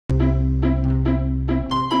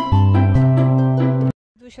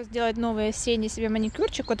сейчас делать новый осенний себе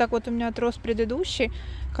маникюрчик. Вот так вот у меня отрос предыдущий.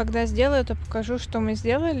 Когда сделаю, то покажу, что мы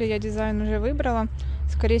сделали. Я дизайн уже выбрала.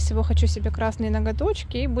 Скорее всего, хочу себе красные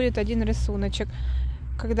ноготочки, и будет один рисуночек.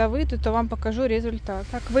 Когда выйду, то вам покажу результат.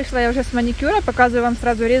 Так, вышла я уже с маникюра, показываю вам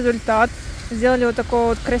сразу результат. Сделали вот такого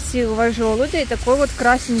вот красивого желудя и такой вот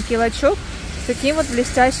красненький лачок с таким вот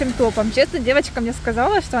блестящим топом. Честно, девочка мне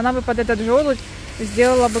сказала, что она бы под этот желудь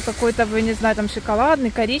сделала бы какой-то, не знаю, там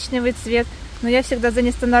шоколадный, коричневый цвет. Но я всегда за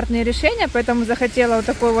нестандартные решения, поэтому захотела вот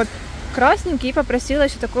такой вот красненький и попросила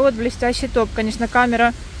еще такой вот блестящий топ. Конечно,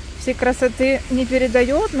 камера всей красоты не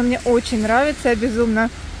передает, но мне очень нравится, я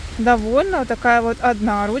безумно довольна. Вот такая вот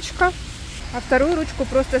одна ручка. А вторую ручку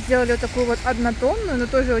просто сделали вот такую вот однотонную, но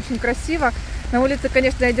тоже очень красиво. На улице,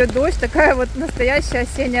 конечно, идет дождь, такая вот настоящая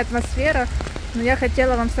осенняя атмосфера. Но я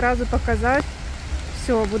хотела вам сразу показать.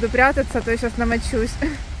 Все, буду прятаться, а то я сейчас намочусь.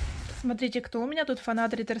 Смотрите, кто у меня тут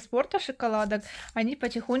фанат Риттер-спорта шоколадок. Они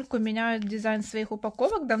потихоньку меняют дизайн своих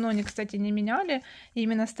упаковок. Давно они, кстати, не меняли.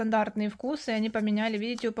 Именно стандартные вкусы. Они поменяли,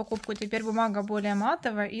 видите, упаковку. Теперь бумага более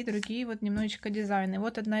матовая и другие вот немножечко дизайны.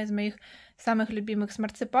 Вот одна из моих самых любимых с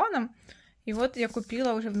марципаном. И вот я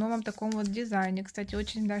купила уже в новом таком вот дизайне. Кстати,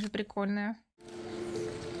 очень даже прикольная.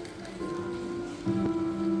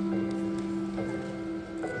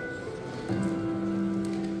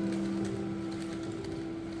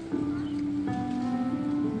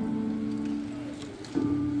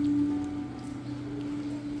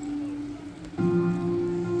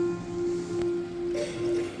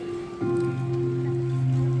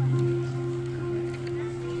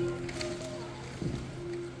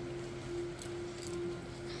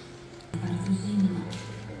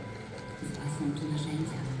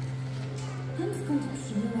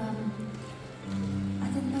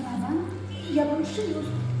 Ja bym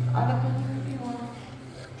przyniósł, ale go nie lubiła.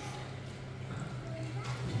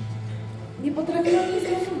 Nie potrafiłam jej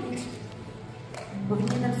zrozumieć.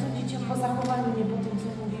 Powinienem sądzić ją po zachowaniu, nie po tym, co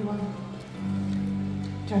mówiła.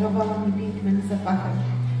 Czarowała mnie pięknym zapachem.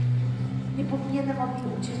 Nie powinienem od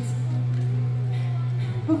niej uciec.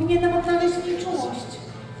 Powinienem odnaleźć w niej czułość.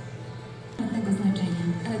 Żadnego znaczenia,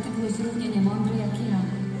 ale ty byłeś równie niemądry jak i ja.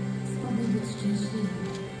 Spróbuj być szczęśliwy.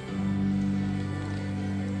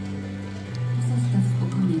 Zostaw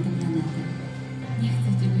spokojnie tę planetę. Nie chcę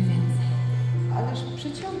ciebie więcej. Ależ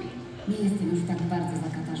przeciągi. Nie jestem już tak bardzo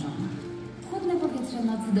zakatarzona. Chłodne powietrze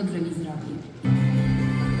nocy dobrze mi zrobi.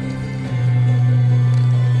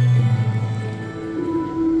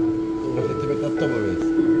 Właśnie tyle nad tobą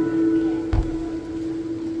jest.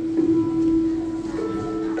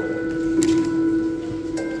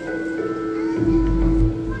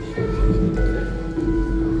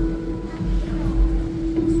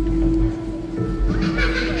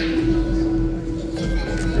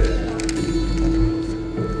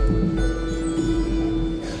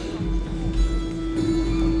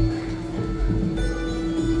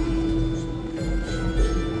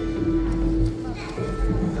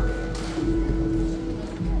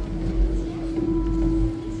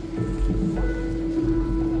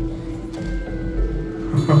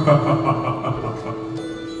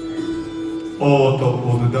 Oto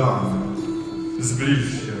poddany.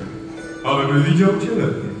 Zbliż się, abym widział cię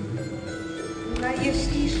lepiej.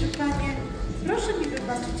 Najjaśniejszy panie, proszę mi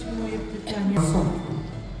wybaczyć moje pytania.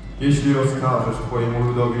 Jeśli rozkażesz twojemu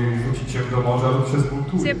ludowi rzucić cię do morza lub się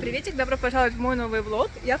zbuntuje. Всем приветик, добро пожаловать в мой новый влог.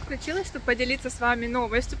 Я включилась, чтобы поделиться с вами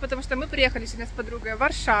новостью, потому что мы приехали сегодня с подругой в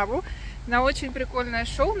Варшаву на очень прикольное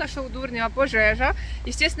шоу, на шоу ДУРНЄВА «Пожежа».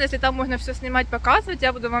 Естественно, если там можно все снимать, показывать,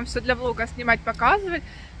 я буду вам все для влога снимать, показывать,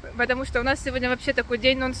 потому что у нас сегодня вообще такой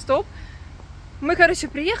день нон-стоп. Мы, короче,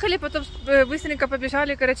 приехали, потом быстренько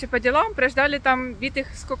побежали, короче, по делам, прождали там битых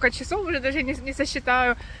сколько часов, уже даже не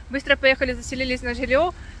сосчитаю. Быстро поехали, заселились на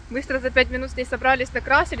жилье, быстро за 5 минут с ней собрались,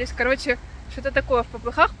 накрасились, короче, что-то такое в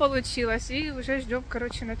попыхах получилось, и уже ждем,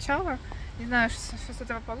 короче, начала. Не знаю, что с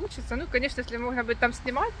этого получится. Ну, конечно, если можно будет там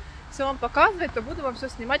снимать, все вам показывать, то буду вам все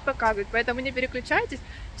снимать, показывать. Поэтому не переключайтесь.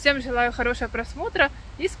 Всем желаю хорошего просмотра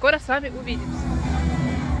и скоро с вами увидимся.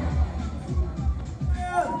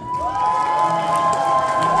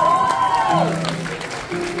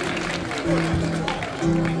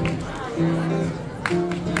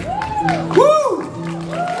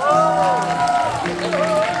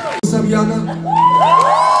 Савьяна.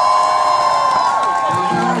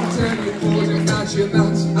 Давайте не будем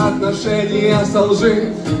начинать отношения со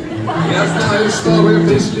лжи. Я знаю, что вы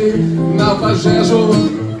пришли на пожежу,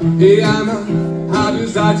 и она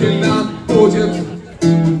обязательно будет.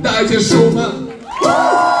 Дайте шума.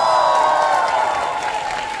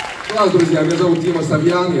 Класс, друзья, меня зовут Дима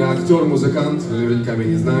Савьян, я актер, музыкант, вы наверняка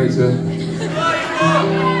меня не знаете.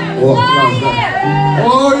 О, класс, да.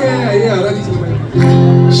 Ой, родители мои.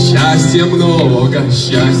 Счастья много.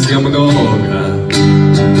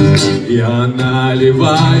 Я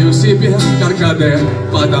наливаю себе каркаде,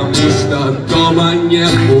 потому что дома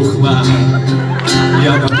нет бухла.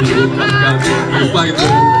 Я напью каркаде и пойду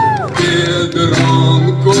в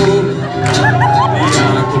бедронку. Я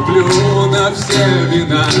куплю на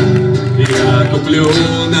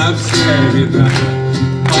все вина,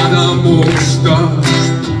 потому что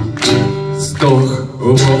сдох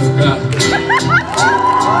Вовка.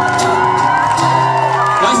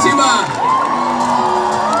 Спасибо!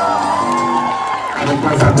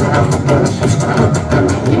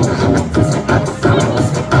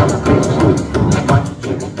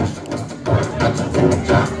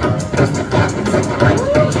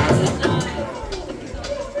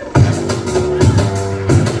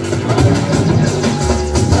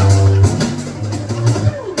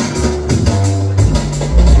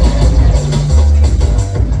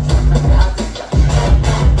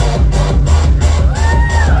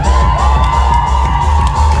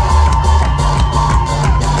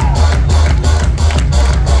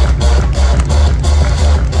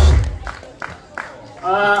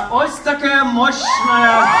 Ось таке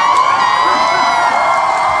мощне.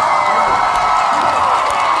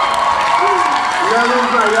 Я не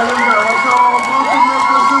знаю, Варшава просто не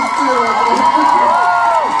пощастила.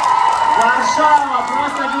 Варшава,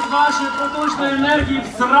 просто від вашої потужної енергії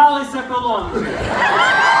всралися колонки.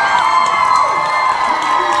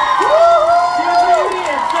 Всім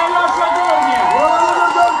привіт, це Льоша Дурнєв.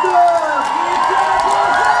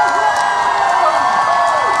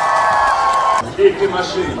 Скільки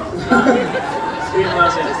машин.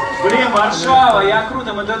 Блін, Варшава, як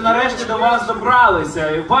круто, ми нарешті до вас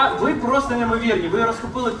добралися. Ви просто неймовірні, ви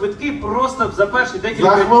розкупили квитки просто за перші декілька...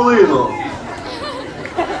 За хвилину.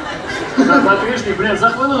 За тижні, блін, за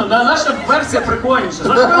хвилину. Наша версія прикольніша.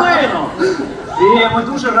 За хвилину! І ми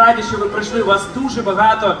дуже раді, що ви прийшли, вас дуже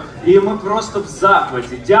багато, і ми просто в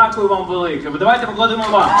захваті. Дякую вам велике. Давайте покладемо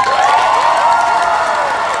вам.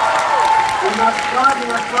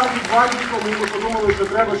 І насправді 2 дні тому ми подумали, що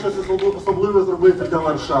треба щось особливе зробити для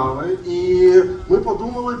Варшави. І ми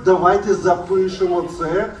подумали, давайте запишемо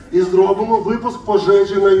це і зробимо випуск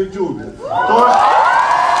пожежі на Ютубі. Тож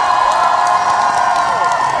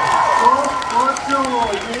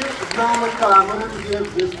сьогодні з нами камери, є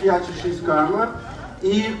десь 5 чи 6 камер.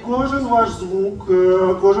 І кожен ваш звук,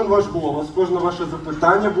 кожен ваш голос, кожне ваше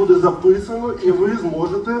запитання буде записано, і ви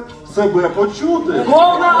зможете себе почути.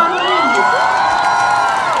 Повна анонімність!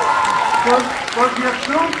 Тож,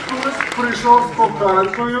 якщо хтось прийшов з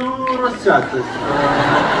коханкою, розсядьтесь.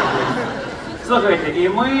 Слухайте, і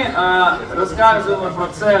ми розказуємо про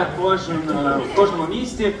це в кожному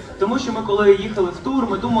місті, тому що ми коли їхали в тур,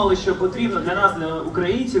 ми думали, що потрібно для нас, для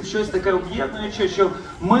українців, щось таке об'єднуюче, щоб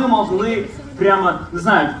ми могли прямо, не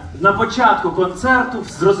знаю, на початку концерту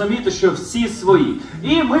зрозуміти, що всі свої.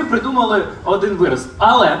 І ми придумали один вираз.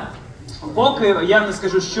 Але поки я не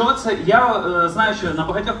скажу, що це, я знаю, що на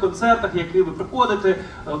багатьох концертах, які ви приходите,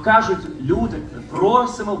 кажуть люди,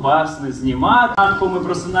 просимо вас не знімати. Ранку ми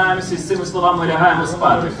просинаємося і з цими словами лягаємо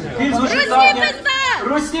спати. Русі пизда!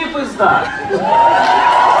 Русі пизда!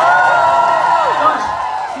 Тож,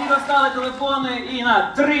 всі достали телефони і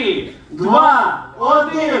на 3, 2,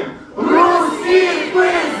 1, Русі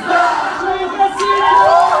пизда! Живі красиві!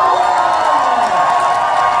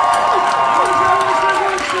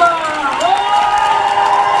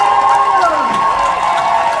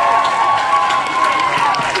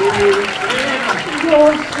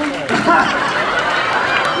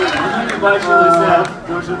 Ми не бачилися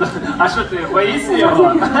дуже давно. А що ти, боїшся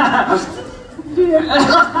його?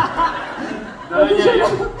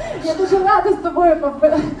 Я дуже рада з тобою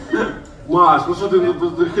побити. Маш, ну що ти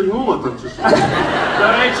хильнула там чи що? До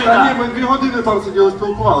речі, Та ні, так. ми 2 години там сиділи,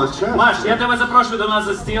 спілкувалися, чесно. Маш, я тебе запрошую до нас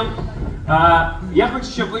за стіл. Я хочу,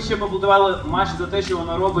 щоб ви ще поаплодували Маші за те, що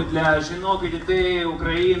вона робить для жінок і дітей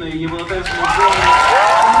України, її волонтерському фонду.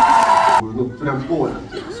 Ну, прям поряд.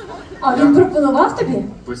 А він пропонував тобі?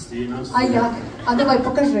 Постійно. А як? А давай,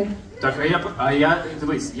 покажи. Так,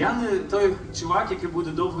 дивись, я не той чувак, який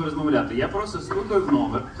буде довго розмовляти. Я просто стукаю в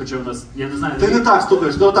номер, хоча у нас, я не знаю... Ти не так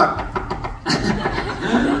стукаєш, ти отак.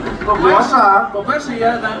 По-перше,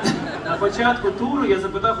 я на початку туру я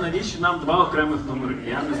запитав, навіщо нам 2 окремих номери.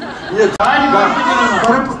 Я не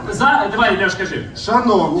знаю. Давай, Льош, кажи.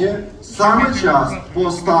 Шановні, саме час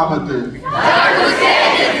поставити.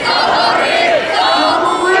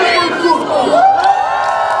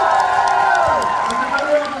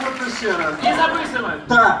 Ще раз. І записуємо.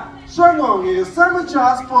 Так, шановні, саме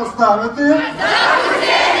час поставити.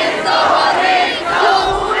 За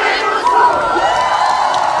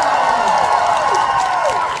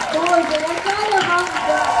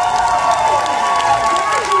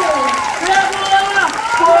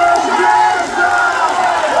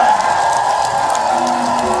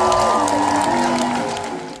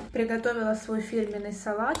приготовила свой фирменный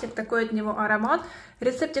салатик, такой от него аромат.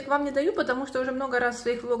 Рецептик вам не даю, потому что уже много раз в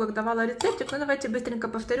своих влогах давала рецептик, но давайте быстренько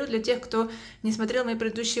повторю для тех, кто не смотрел мои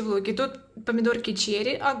предыдущие влоги. Тут помидорки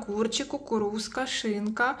черри, огурчик, кукурузка,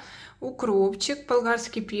 шинка, укропчик,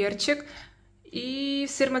 болгарский перчик и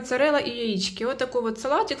сыр моцарелла и яички. Вот такой вот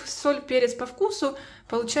салатик, соль, перец по вкусу.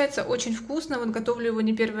 Получается очень вкусно, вот готовлю его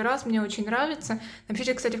не первый раз, мне очень нравится.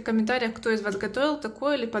 Напишите, кстати, в комментариях, кто из вас готовил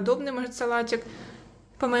такой или подобный, может, салатик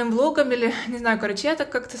по моим влогам, или, не знаю, короче, я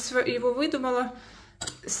так как-то его выдумала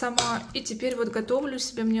сама, и теперь вот готовлю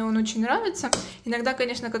себе, мне он очень нравится. Иногда,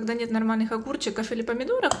 конечно, когда нет нормальных огурчиков или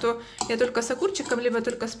помидоров, то я только с огурчиком, либо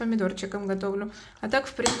только с помидорчиком готовлю. А так,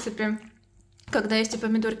 в принципе, когда есть и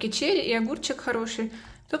помидорки черри, и огурчик хороший,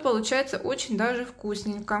 то получается очень даже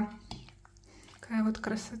вкусненько. Такая вот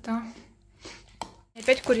красота.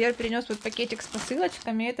 Опять курьер принес вот пакетик с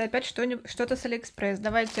посылочками. Это опять что-то с Алиэкспресс.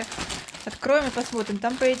 Давайте откроем и посмотрим.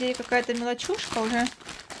 Там, по идее, какая-то мелочушка уже.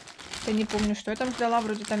 Я не помню, что я там ждала.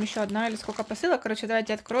 Вроде там еще одна или сколько посылок. Короче,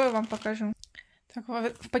 давайте открою, вам покажу. Так,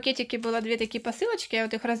 в пакетике было 2 такие посылочки. Я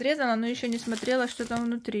вот их разрезала, но еще не смотрела, что там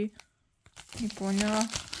внутри. Не поняла.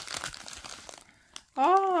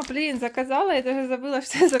 А, блин, заказала. Я даже забыла,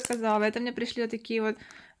 что я заказала. Это мне пришли вот такие вот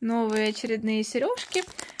новые очередные сережки.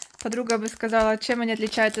 Подруга бы сказала, чем они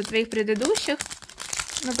отличаются от своих предыдущих.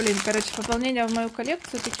 Ну, блин, короче, пополнение в мою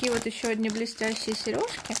коллекцию. Такие вот еще одни блестящие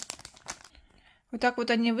сережки. Вот так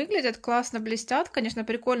вот они выглядят, классно блестят. Конечно,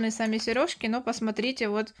 прикольные сами сережки, но посмотрите,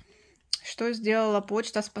 вот что сделала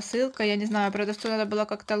почта с посылкой. Я не знаю, продавцу надо было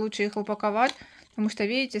как-то лучше их упаковать, потому что,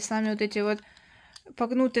 видите, сами вот эти вот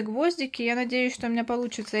погнутые гвоздики. Я надеюсь, что у меня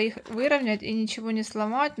получится их выровнять и ничего не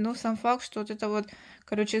сломать. Но сам факт, что вот это вот,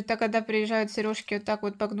 короче, так, когда приезжают сережки вот так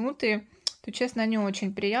вот погнутые, то, честно, не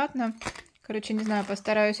очень приятно. Короче, не знаю,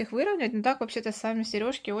 постараюсь их выровнять. Но так, вообще-то, сами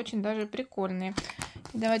сережки очень даже прикольные.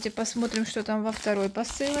 Давайте посмотрим, что там во второй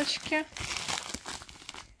посылочке.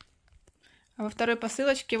 А во второй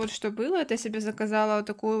посылочке вот что было. Это я себе заказала вот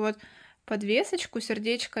такую вот подвесочку,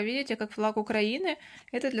 сердечко, видите, как флаг Украины.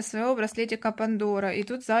 Это для своего браслетика Пандора. И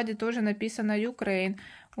тут сзади тоже написано Ukraine.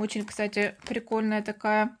 Очень, кстати, прикольная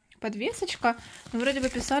такая подвесочка. Но вроде бы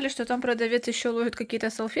писали, что там продавец еще ложит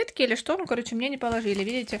какие-то салфетки или что. Ну, короче, мне не положили.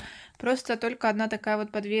 Видите, просто только одна такая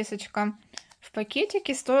вот подвесочка в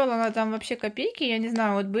пакетике. Стоила она там вообще копейки. Я не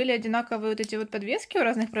знаю, вот были одинаковые вот эти вот подвески у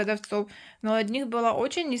разных продавцов. Но у одних была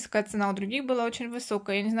очень низкая цена, у других была очень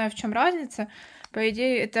высокая. Я не знаю, в чем разница. По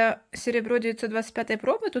идее, это серебро 925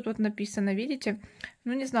 пробы, тут вот написано, видите?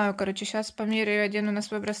 Ну, не знаю, короче, сейчас померяю, одену на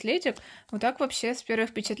свой браслетик. Вот так вообще, с первых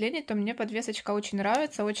впечатлений, то мне подвесочка очень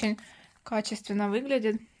нравится, очень качественно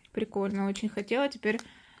выглядит. Прикольно, очень хотела. Теперь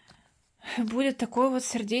будет такое вот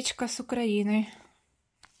сердечко с Украиной.